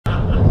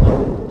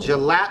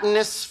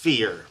Gelatinous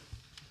sphere.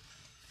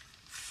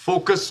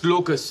 Focus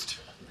locust.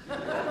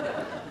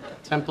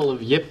 Temple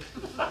of Yip.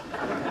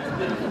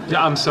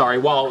 I'm sorry,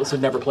 Wallace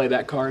would never play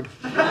that card.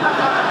 All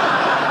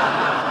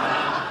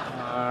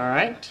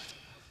right.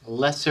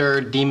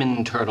 Lesser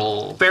demon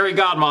turtle. Fairy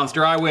god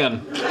monster, I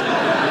win.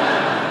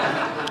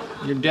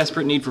 Your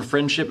desperate need for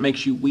friendship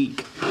makes you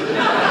weak.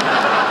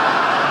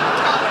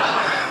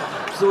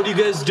 So what are you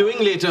guys doing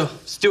later?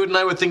 Stuart and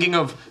I were thinking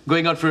of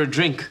going out for a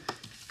drink.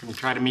 Gonna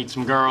try to meet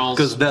some girls.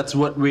 Because that's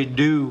what we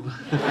do.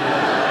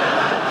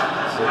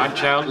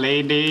 Watch out,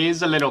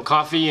 ladies. A little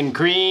coffee and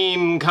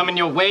cream coming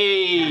your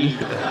way.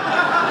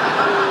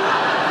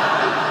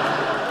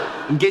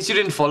 In case you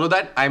didn't follow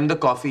that, I'm the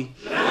coffee.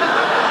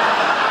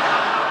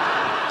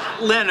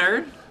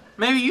 Leonard,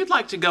 maybe you'd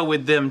like to go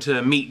with them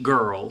to meet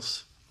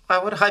girls. Why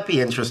would I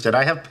be interested?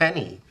 I have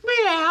Penny.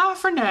 Yeah,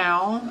 for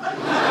now.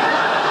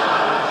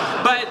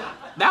 But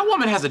that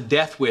woman has a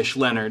death wish,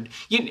 Leonard.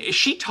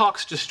 She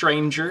talks to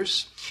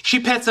strangers. She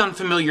pets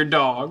unfamiliar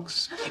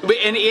dogs.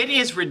 And it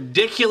is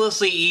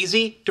ridiculously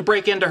easy to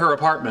break into her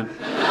apartment.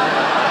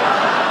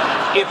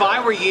 If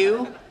I were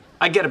you,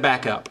 I'd get a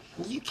backup.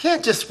 You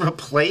can't just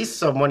replace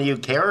someone you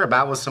care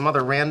about with some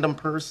other random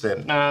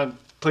person.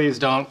 Please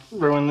don't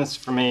ruin this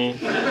for me.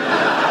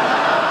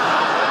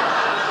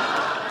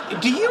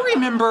 Do you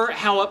remember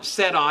how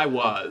upset I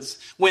was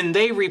when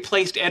they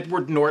replaced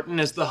Edward Norton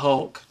as the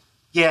Hulk?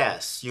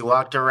 Yes, you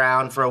walked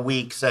around for a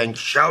week saying,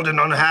 Sheldon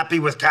unhappy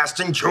with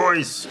casting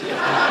choice.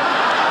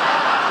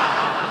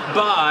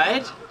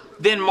 But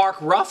then Mark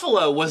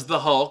Ruffalo was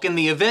the Hulk in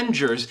The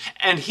Avengers,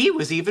 and he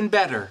was even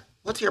better.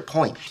 What's your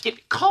point?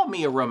 Call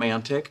me a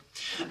romantic.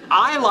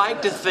 I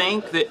like to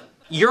think that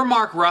your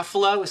Mark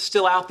Ruffalo is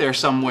still out there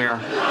somewhere.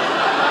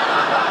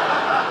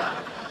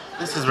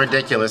 This is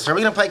ridiculous. Are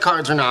we gonna play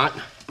cards or not?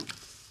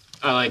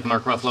 I like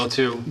Mark Ruffalo,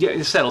 too.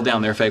 Yeah, settle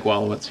down there, fake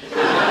Wallowitz.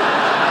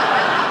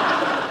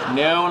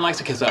 No one likes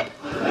to kiss up.